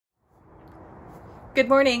Good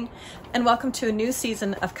morning and welcome to a new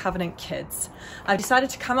season of Covenant Kids. I've decided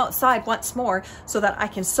to come outside once more so that I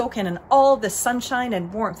can soak in all the sunshine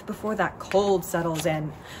and warmth before that cold settles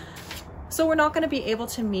in. So we're not going to be able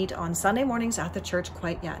to meet on Sunday mornings at the church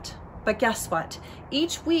quite yet. But guess what?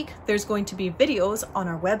 Each week there's going to be videos on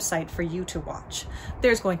our website for you to watch.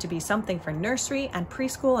 There's going to be something for nursery and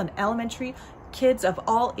preschool and elementary kids of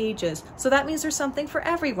all ages. So that means there's something for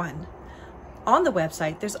everyone. On the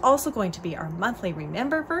website, there's also going to be our monthly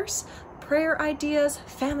Remember Verse, prayer ideas,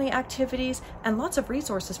 family activities, and lots of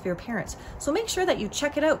resources for your parents. So make sure that you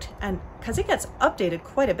check it out, and because it gets updated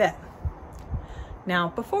quite a bit. Now,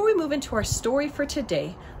 before we move into our story for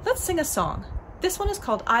today, let's sing a song. This one is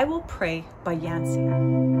called I Will Pray by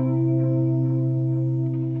Yancy.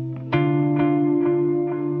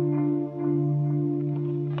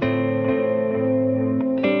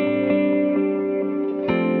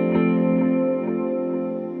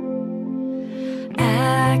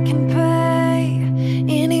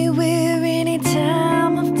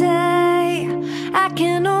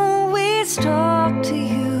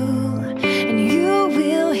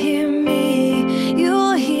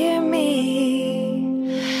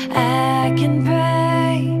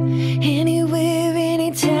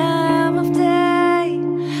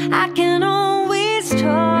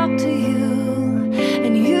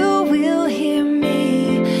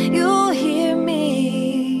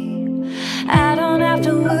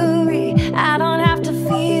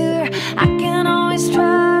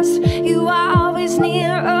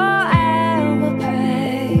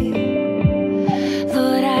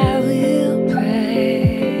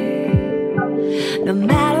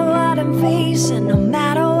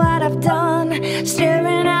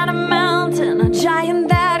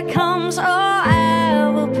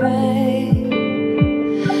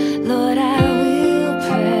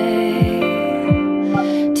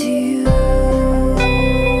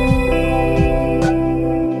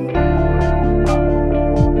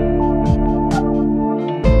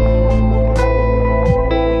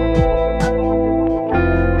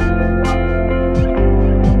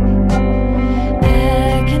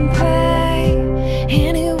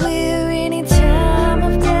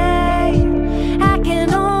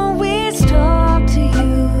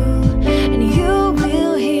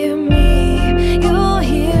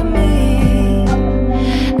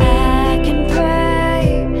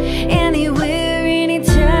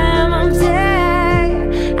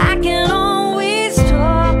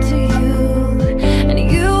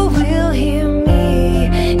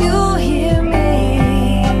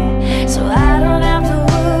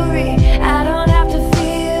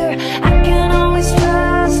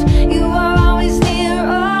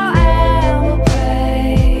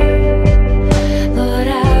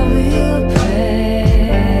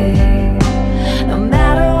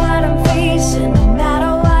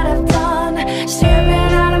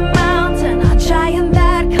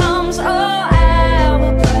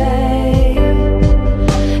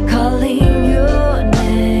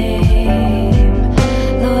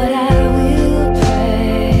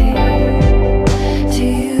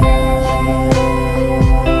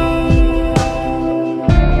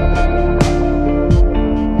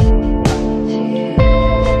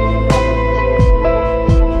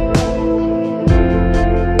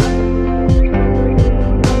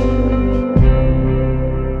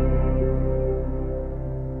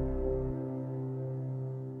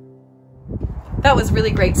 That was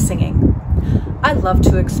really great singing. I love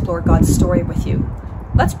to explore God's story with you.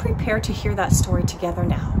 Let's prepare to hear that story together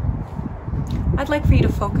now. I'd like for you to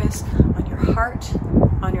focus on your heart,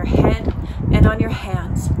 on your head, and on your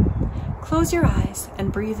hands. Close your eyes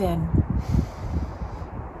and breathe in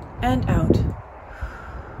and out.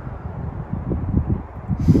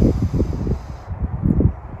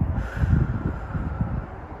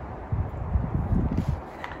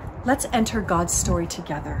 Let's enter God's story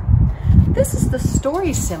together. This is the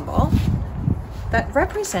story symbol that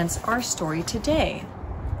represents our story today.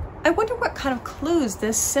 I wonder what kind of clues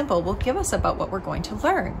this symbol will give us about what we're going to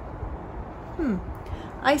learn.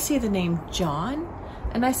 I see the name John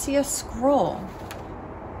and I see a scroll.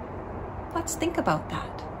 Let's think about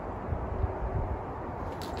that.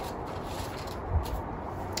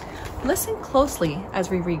 Listen closely as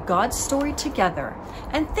we read God's story together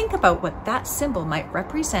and think about what that symbol might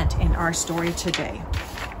represent in our story today.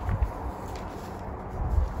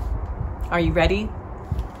 Are you ready?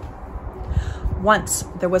 Once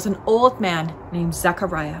there was an old man named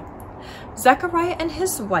Zechariah. Zechariah and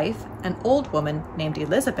his wife, an old woman named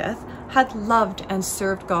Elizabeth, had loved and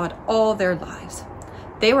served God all their lives.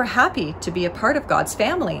 They were happy to be a part of God's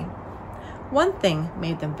family. One thing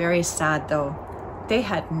made them very sad though. They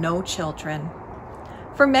had no children.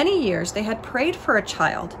 For many years they had prayed for a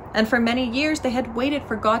child, and for many years they had waited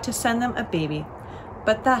for God to send them a baby,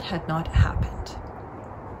 but that had not happened.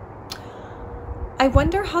 I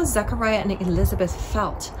wonder how Zechariah and Elizabeth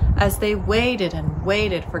felt as they waited and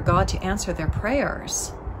waited for God to answer their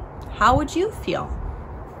prayers. How would you feel?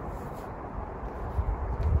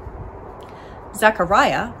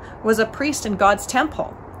 Zechariah was a priest in God's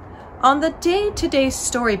temple. On the day today's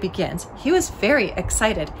story begins, he was very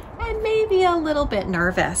excited and maybe a little bit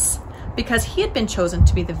nervous because he had been chosen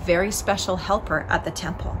to be the very special helper at the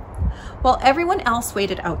temple. While everyone else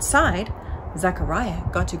waited outside, Zechariah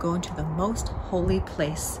got to go into the most holy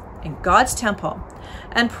place in God's temple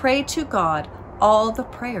and pray to God all the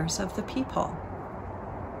prayers of the people.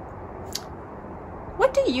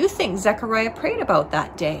 What do you think Zechariah prayed about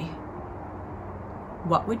that day?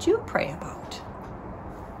 What would you pray about?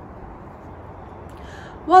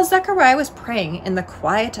 While Zechariah was praying in the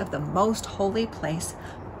quiet of the most holy place,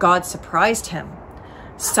 God surprised him.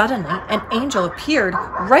 Suddenly, an angel appeared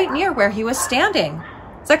right near where he was standing.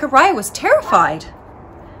 Zechariah was terrified.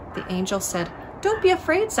 The angel said, "Don't be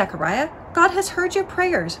afraid, Zechariah. God has heard your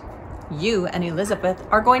prayers. You and Elizabeth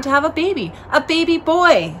are going to have a baby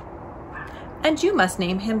boy. And you must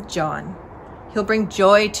name him John. He'll bring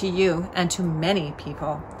joy to you and to many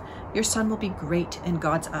people. Your son will be great in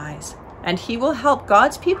God's eyes, and he will help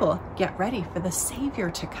God's people get ready for the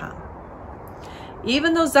Savior to come."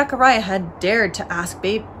 Even though Zechariah had dared to ask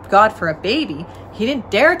God for a baby, he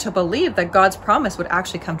didn't dare to believe that God's promise would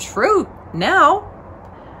actually come true now.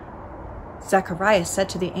 Zechariah said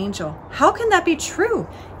to the angel, "How can that be true?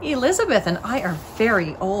 Elizabeth and I are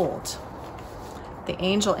very old." The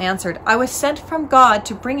angel answered, "I was sent from God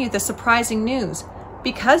to bring you the surprising news.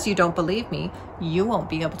 Because you don't believe me, you won't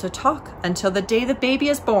be able to talk until the day the baby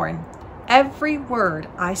is born. Every word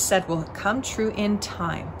I said will come true in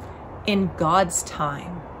time, in God's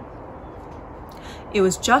time." It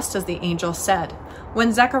was just as the angel said.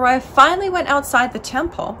 When Zechariah finally went outside the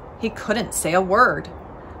temple, he couldn't say a word.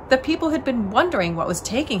 The people had been wondering what was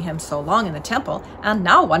taking him so long in the temple and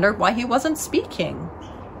now wondered why he wasn't speaking.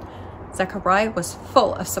 Zechariah was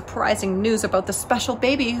full of surprising news about the special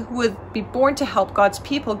baby who would be born to help God's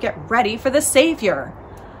people get ready for the Savior.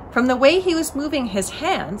 From the way he was moving his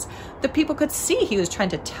hands, the people could see he was trying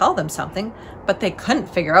to tell them something, but they couldn't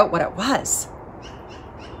figure out what it was.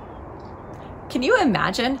 Can you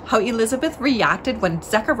imagine how Elizabeth reacted when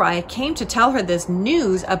Zechariah came to tell her this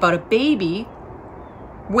news about a baby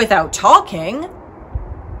without talking?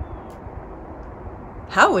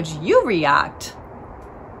 How would you react?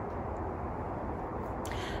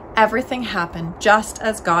 Everything happened just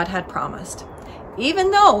as God had promised.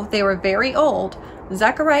 Even though they were very old,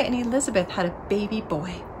 Zechariah and Elizabeth had a baby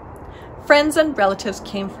boy. Friends and relatives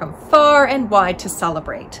came from far and wide to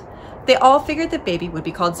celebrate. They all figured the baby would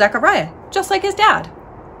be called Zechariah, just like his dad.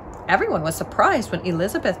 Everyone was surprised when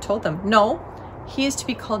Elizabeth told them, "No, he is to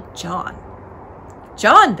be called John."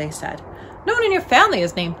 "John," they said. "No one in your family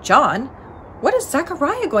is named John. What is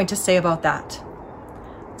Zechariah going to say about that?"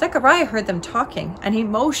 Zechariah heard them talking, and he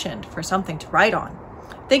motioned for something to write on.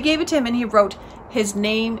 They gave it to him, and he wrote, "His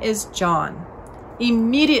name is John."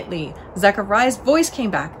 Immediately, Zechariah's voice came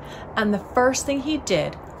back, and the first thing he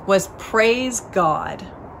did was praise God.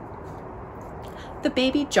 The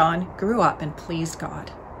baby John grew up and pleased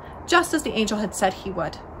God, just as the angel had said he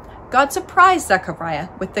would. God surprised Zechariah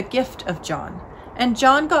with the gift of John, and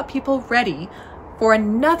John got people ready for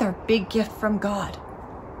another big gift from God.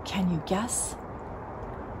 Can you guess?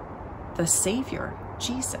 The Savior,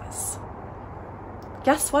 Jesus.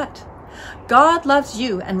 Guess what? God loves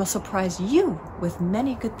you and will surprise you with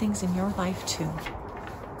many good things in your life too.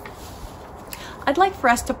 I'd like for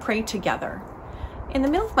us to pray together. In the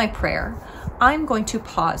middle of my prayer, I'm going to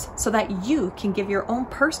pause so that you can give your own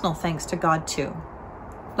personal thanks to God too.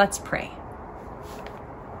 Let's pray.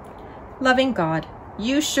 Loving God,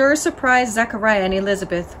 you sure surprised Zechariah and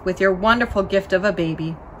Elizabeth with your wonderful gift of a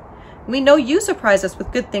baby. We know you surprise us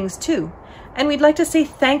with good things too, and we'd like to say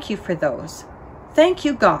thank you for those. Thank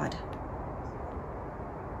you, God.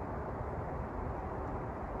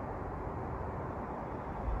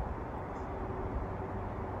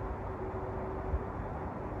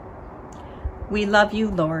 We love you,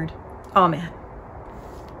 Lord. Amen.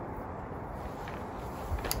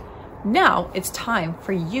 Now it's time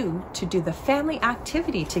for you to do the family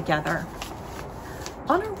activity together.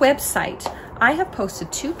 On our website, I have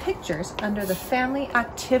posted 2 pictures under the family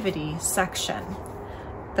activity section.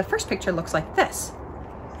 The first picture looks like this.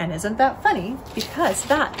 And isn't that funny? Because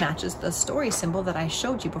that matches the story symbol that I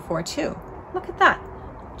showed you before too. Look at that.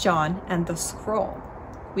 John and the scroll.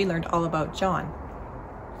 We learned all about John.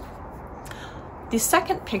 The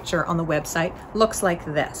second picture on the website looks like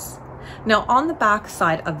this. Now on the back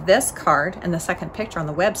side of this card and the second picture on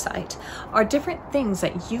the website are different things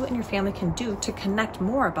that you and your family can do to connect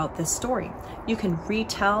more about this story. You can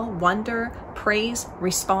retell, wonder, praise,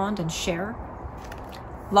 respond, and share.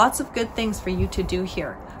 Lots of good things for you to do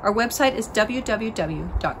here. Our website is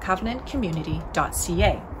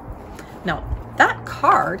www.covenantcommunity.ca. Now that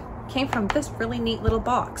card came from this really neat little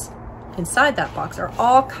box. Inside that box are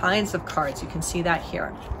all kinds of cards. You can see that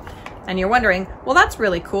here. And you're wondering, well, that's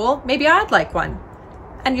really cool. Maybe I'd like one.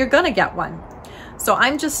 And you're gonna get one. So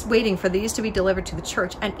I'm just waiting for these to be delivered to the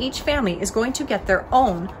church, and each family is going to get their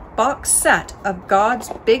own box set of God's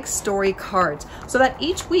big story cards, so that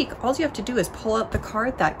each week all you have to do is pull out the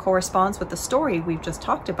card that corresponds with the story we've just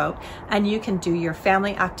talked about, and you can do your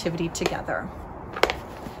family activity together.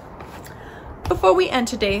 Before we end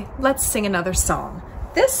today, let's sing another song.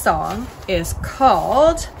 This song is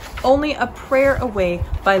called Only a Prayer Away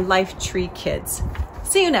by Life Tree Kids.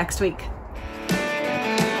 See you next week.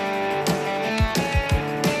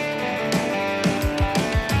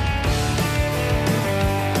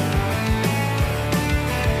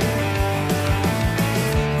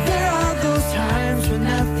 There are those times when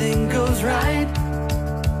nothing goes right.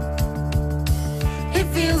 It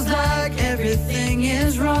feels like everything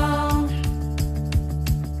is wrong.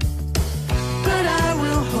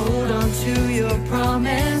 Hold on to your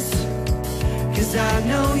promise, 'cause I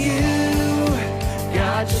know you,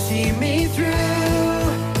 God, you see me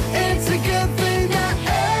through. It's a good thing that,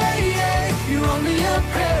 you're only a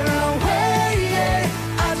prayer away,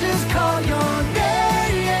 I just call your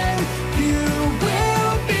name, you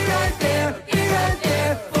will be right there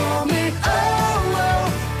for me. Oh,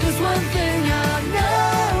 there's one thing I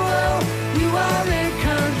know, you are in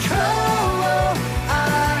control, I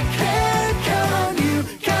can count on you.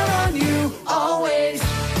 Always,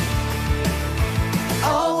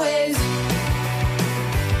 always,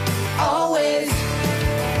 always.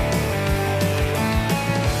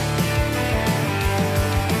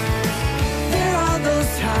 There are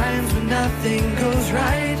those times when nothing goes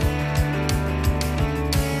right.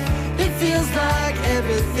 It feels like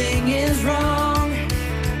everything is wrong.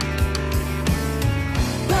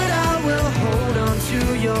 But I will hold on to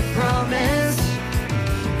your promise,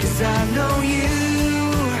 'cause I know you,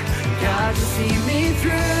 God, you see me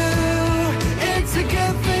through. It's a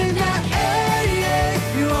good thing that,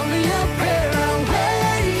 you're only a prayer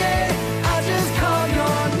away, I just call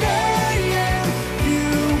your name, you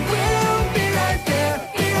will be right there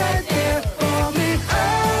for me.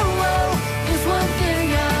 Oh, there's one thing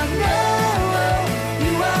I know,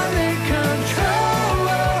 you are in control,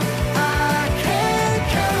 I can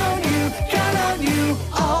count on you,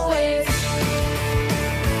 always,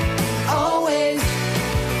 always.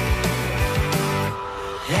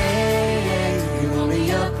 Hey, you're only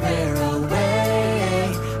a prayer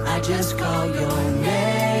away, I just call your name.